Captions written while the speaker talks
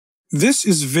This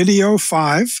is video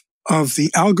 5 of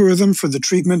the algorithm for the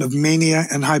treatment of mania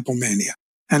and hypomania.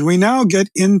 And we now get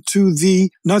into the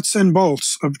nuts and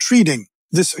bolts of treating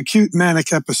this acute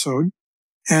manic episode.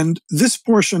 And this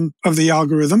portion of the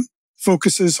algorithm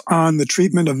focuses on the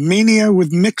treatment of mania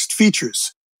with mixed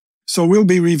features. So we'll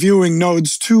be reviewing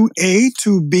nodes 2A,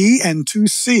 2B, and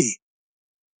 2C.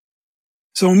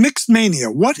 So mixed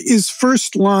mania. What is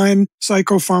first-line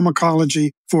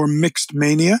psychopharmacology for mixed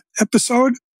mania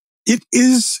episode? It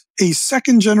is a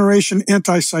second-generation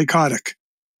antipsychotic.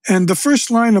 And the first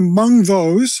line among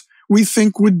those we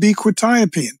think would be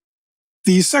quetiapine.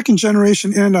 The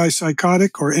second-generation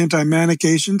antipsychotic or anti-manic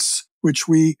agents, which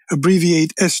we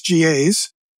abbreviate SGAs,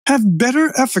 have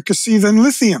better efficacy than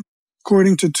lithium,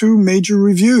 according to 2 major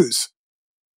reviews.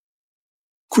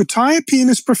 Quetiapine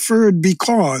is preferred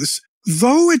because,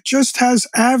 though it just has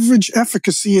average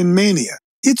efficacy in mania,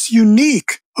 it's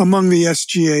unique among the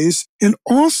SGAs in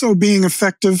also being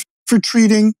effective for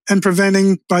treating and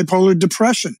preventing bipolar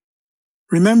depression.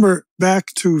 Remember back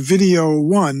to video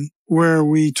 1, where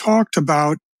we talked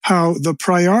about how the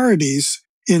priorities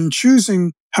in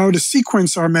choosing how to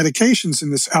sequence our medications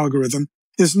in this algorithm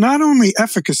is not only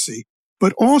efficacy,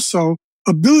 but also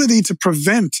ability to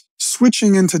prevent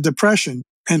switching into depression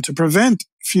and to prevent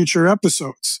future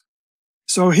episodes.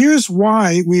 So here's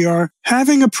why we are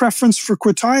having a preference for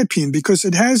quetiapine, because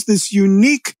it has this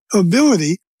unique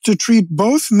ability to treat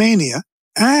both mania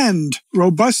and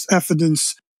robust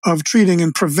evidence of treating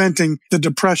and preventing the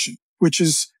depression, which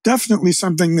is definitely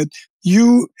something that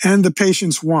you and the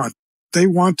patients want. They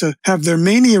want to have their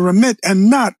mania remit and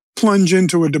not plunge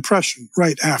into a depression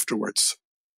right afterwards.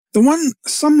 The one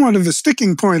somewhat of a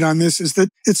sticking point on this is that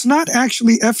it's not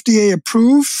actually FDA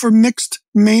approved for mixed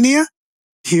mania.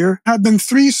 Here have been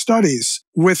 3 studies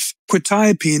with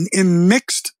quetiapine in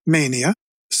mixed mania,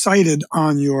 cited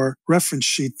on your reference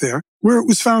sheet there, where it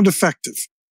was found effective.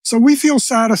 So we feel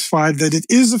satisfied that it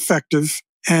is effective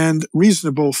and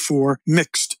reasonable for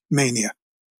mixed mania.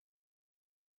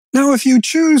 Now, if you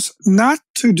choose not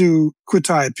to do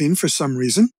quetiapine for some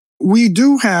reason, we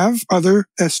do have other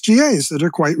SGAs that are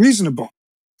quite reasonable.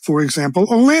 For example,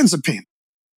 olanzapine.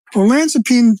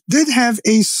 Olanzapine did have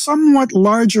a somewhat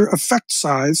larger effect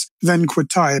size than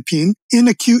quetiapine in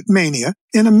acute mania.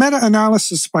 In a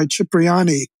meta-analysis by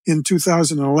Cipriani in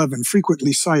 2011,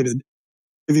 frequently cited,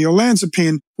 the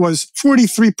olanzapine was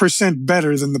 43%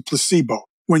 better than the placebo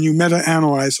when you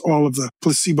meta-analyze all of the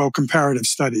placebo comparative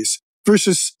studies,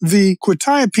 versus the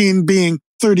quetiapine being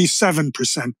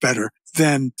 37% better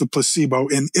than the placebo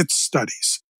in its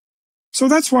studies. So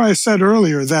that's why I said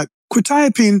earlier that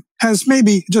quetiapine has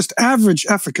maybe just average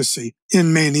efficacy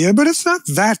in mania, but it's not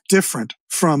that different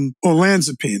from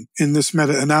olanzapine in this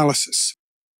meta-analysis.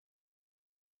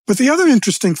 But the other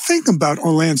interesting thing about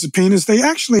olanzapine is they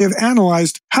actually have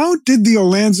analyzed how did the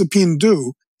olanzapine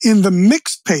do in the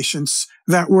mixed patients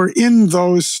that were in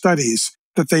those studies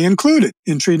that they included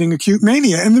in treating acute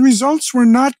mania, and the results were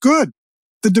not good.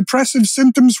 The depressive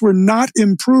symptoms were not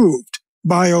improved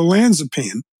by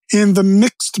olanzapine in the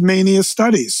mixed mania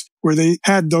studies where they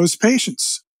had those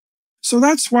patients. So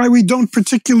that's why we don't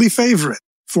particularly favor it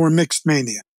for mixed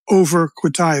mania over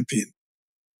quetiapine.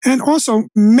 And also,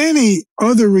 many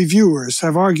other reviewers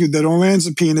have argued that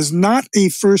olanzapine is not a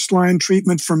first-line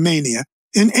treatment for mania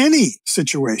in any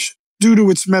situation due to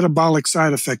its metabolic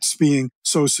side effects being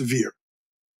so severe.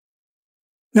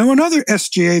 Now, another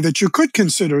SGA that you could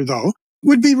consider, though,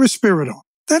 would be risperidone.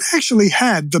 That actually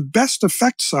had the best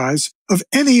effect size of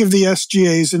any of the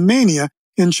SGAs in mania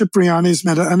in Cipriani's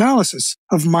meta-analysis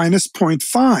of minus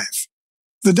 0.5.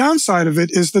 The downside of it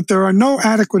is that there are no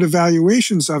adequate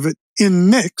evaluations of it in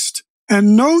mixed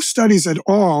and no studies at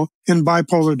all in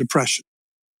bipolar depression.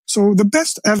 So the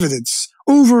best evidence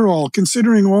overall,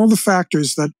 considering all the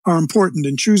factors that are important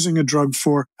in choosing a drug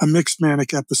for a mixed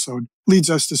manic episode, leads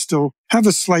us to still have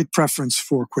a slight preference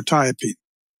for quetiapine.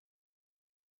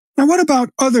 Now, what about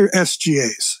other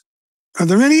SGAs? Are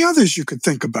there any others you could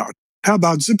think about? How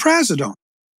about ziprasidone?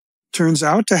 Turns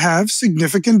out to have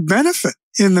significant benefit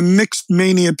in the mixed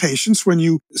mania patients when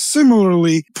you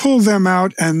similarly pull them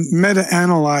out and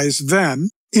meta-analyze them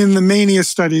in the mania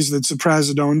studies that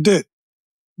ziprasidone did.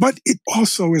 But it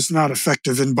also is not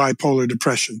effective in bipolar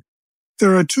depression.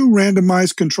 There are 2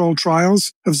 randomized controlled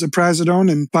trials of ziprasidone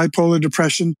in bipolar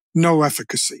depression, no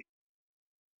efficacy.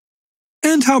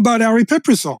 And how about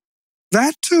aripiprazole?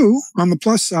 That, too, on the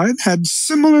plus side, had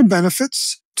similar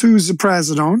benefits to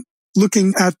ziprasidone,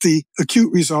 looking at the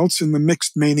acute results in the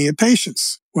mixed mania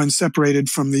patients when separated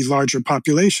from the larger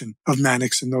population of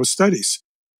manics in those studies.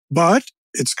 But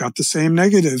it's got the same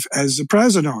negative as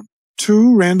ziprasidone.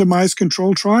 2 randomized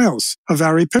controlled trials of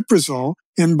aripiprazole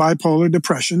in bipolar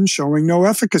depression showing no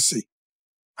efficacy.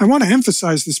 I want to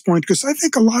emphasize this point because I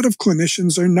think a lot of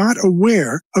clinicians are not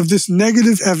aware of this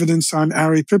negative evidence on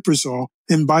aripiprazole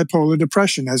in bipolar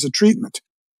depression as a treatment.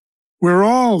 We're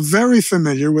all very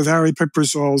familiar with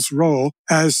aripiprazole's role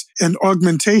as an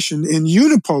augmentation in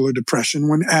unipolar depression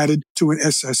when added to an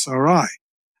SSRI.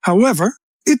 However,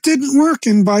 it didn't work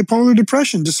in bipolar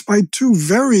depression despite 2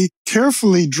 very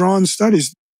carefully drawn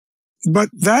studies. But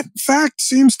that fact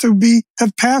seems to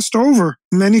have passed over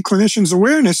many clinicians'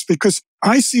 awareness because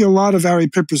I see a lot of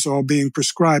aripiprazole being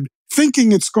prescribed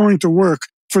thinking it's going to work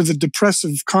for the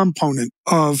depressive component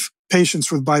of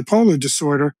patients with bipolar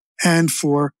disorder and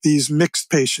for these mixed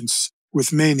patients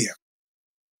with mania.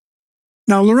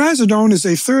 Now, lorazepam is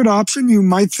a third option you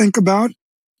might think about.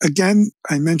 Again,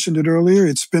 I mentioned it earlier,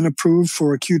 it's been approved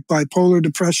for acute bipolar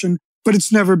depression, but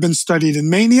it's never been studied in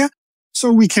mania,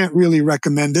 so we can't really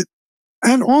recommend it.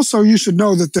 And also, you should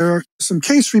know that there are some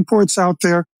case reports out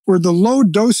there where the low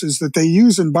doses that they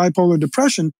use in bipolar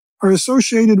depression are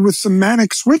associated with some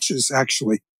manic switches,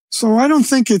 actually. So I don't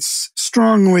think it's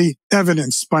strongly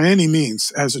evidenced by any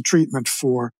means as a treatment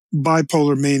for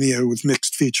bipolar mania with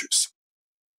mixed features.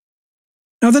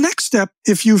 Now, the next step,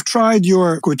 if you've tried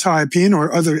your quetiapine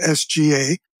or other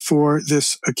SGA for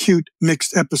this acute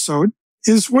mixed episode,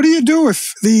 is what do you do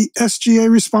if the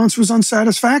SGA response was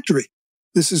unsatisfactory?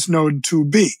 This is node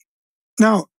 2B.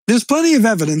 Now, there's plenty of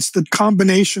evidence that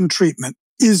combination treatment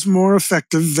is more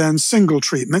effective than single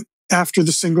treatment after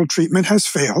the single treatment has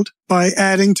failed by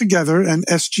adding together an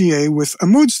SGA with a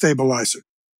mood stabilizer.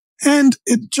 And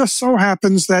it just so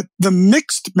happens that the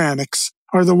mixed manics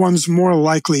are the ones more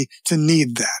likely to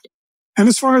need that. And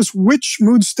as far as which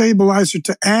mood stabilizer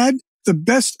to add, the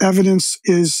best evidence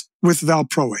is with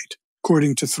valproate,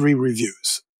 according to 3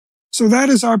 reviews. So that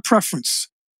is our preference.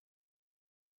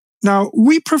 Now,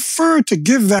 we prefer to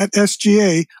give that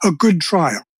SGA a good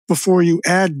trial before you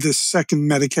add this second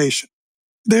medication.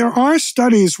 There are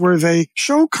studies where they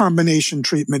show combination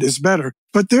treatment is better,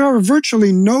 but there are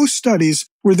virtually no studies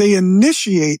where they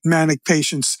initiate manic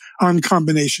patients on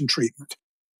combination treatment.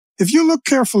 If you look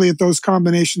carefully at those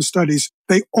combination studies,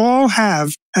 they all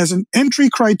have as an entry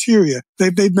criteria,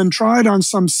 they've been tried on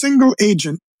some single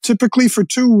agent, typically for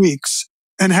 2 weeks,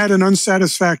 and had an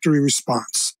unsatisfactory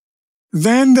response.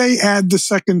 Then they add the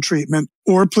second treatment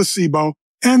or placebo,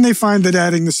 and they find that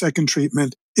adding the second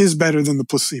treatment is better than the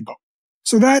placebo.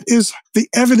 So that is the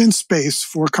evidence base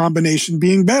for combination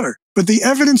being better. But the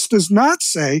evidence does not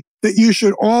say that you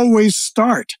should always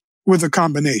start with a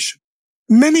combination.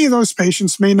 Many of those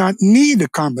patients may not need a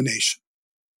combination.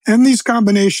 And these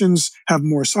combinations have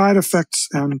more side effects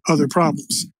and other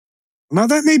problems. Now,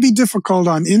 that may be difficult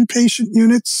on inpatient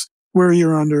units where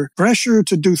you're under pressure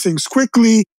to do things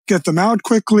quickly, get them out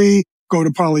quickly, go to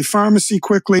polypharmacy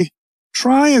quickly.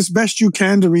 Try as best you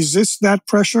can to resist that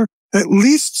pressure. At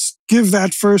least give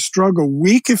that first drug a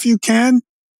week if you can.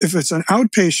 If it's an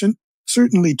outpatient,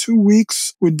 certainly 2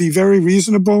 weeks would be very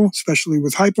reasonable, especially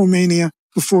with hypomania,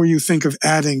 before you think of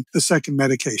adding the second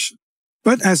medication.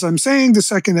 But as I'm saying, the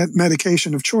second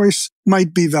medication of choice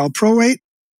might be valproate.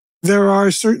 There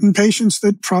are certain patients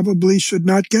that probably should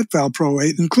not get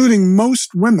valproate, including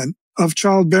most women of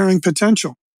childbearing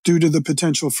potential due to the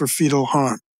potential for fetal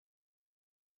harm.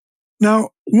 Now,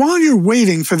 while you're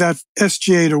waiting for that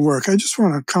SGA to work, I just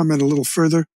want to comment a little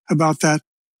further about that.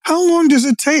 How long does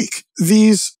it take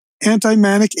these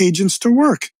anti-manic agents to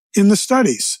work in the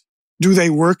studies? Do they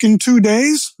work in 2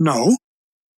 days? No.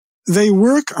 They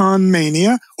work on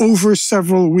mania over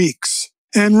several weeks,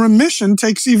 and remission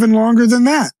takes even longer than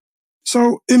that.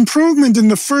 So improvement in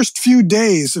the first few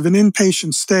days of an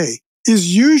inpatient stay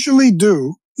is usually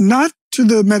due not to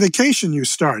the medication you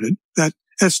started, that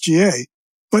SGA,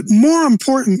 but more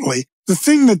importantly, the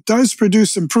thing that does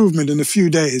produce improvement in a few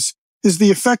days is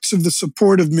the effects of the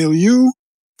supportive milieu,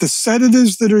 the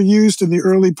sedatives that are used in the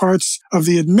early parts of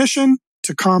the admission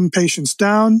to calm patients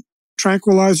down,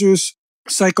 tranquilizers,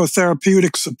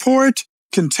 psychotherapeutic support,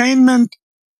 containment.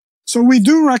 So we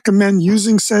do recommend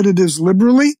using sedatives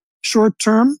liberally, short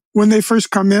term, when they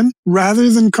first come in, rather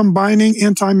than combining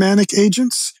anti-manic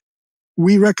agents.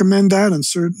 We recommend that, and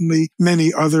certainly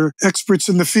many other experts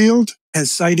in the field,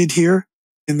 as cited here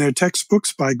in their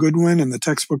textbooks by Goodwin and the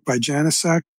textbook by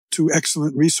Janicek, 2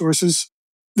 excellent resources.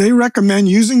 They recommend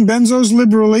using benzos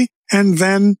liberally and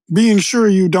then being sure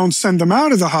you don't send them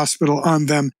out of the hospital on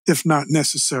them if not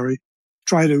necessary.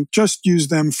 Try to just use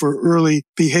them for early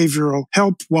behavioral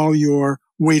help while you're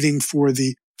waiting for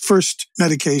the first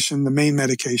medication, the main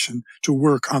medication, to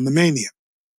work on the mania.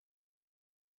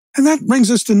 And that brings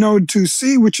us to node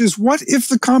 2C, which is what if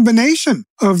the combination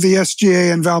of the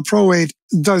SGA and valproate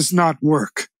does not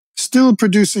work, still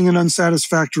producing an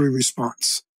unsatisfactory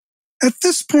response? At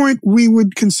this point, we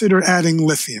would consider adding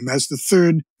lithium as the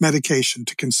third medication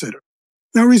to consider.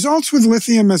 Now, results with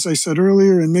lithium, as I said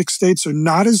earlier, in mixed states are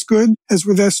not as good as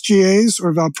with SGAs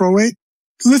or valproate.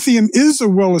 Lithium is a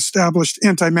well-established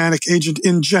antimanic agent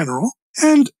in general,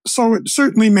 and so it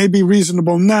certainly may be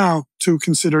reasonable now to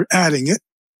consider adding it.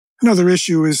 Another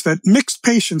issue is that mixed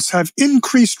patients have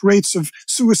increased rates of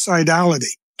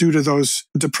suicidality due to those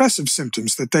depressive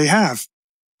symptoms that they have.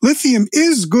 Lithium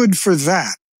is good for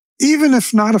that, even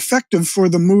if not effective for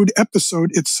the mood episode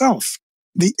itself.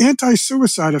 The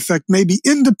anti-suicide effect may be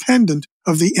independent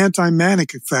of the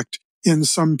anti-manic effect in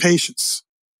some patients.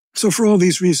 So for all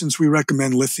these reasons, we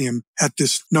recommend lithium at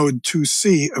this node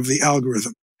 2C of the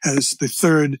algorithm as the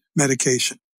third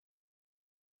medication.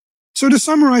 So to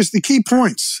summarize the key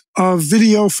points of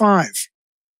video 5,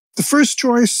 the first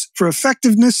choice for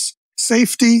effectiveness,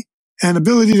 safety, and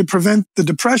ability to prevent the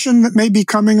depression that may be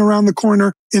coming around the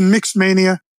corner in mixed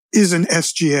mania is an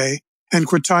SGA, and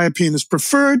quetiapine is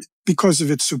preferred because of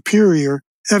its superior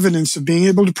evidence of being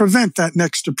able to prevent that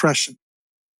next depression.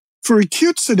 For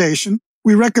acute sedation,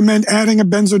 we recommend adding a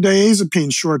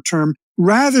benzodiazepine short-term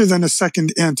rather than a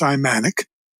second anti-manic.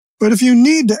 But if you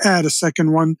need to add a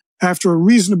second one after a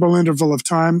reasonable interval of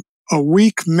time, a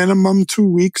week minimum, 2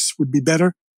 weeks would be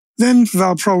better, then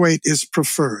valproate is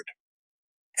preferred.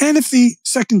 And if the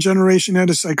second generation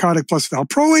antipsychotic plus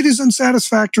valproate is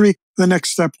unsatisfactory, the next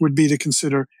step would be to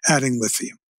consider adding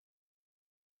lithium.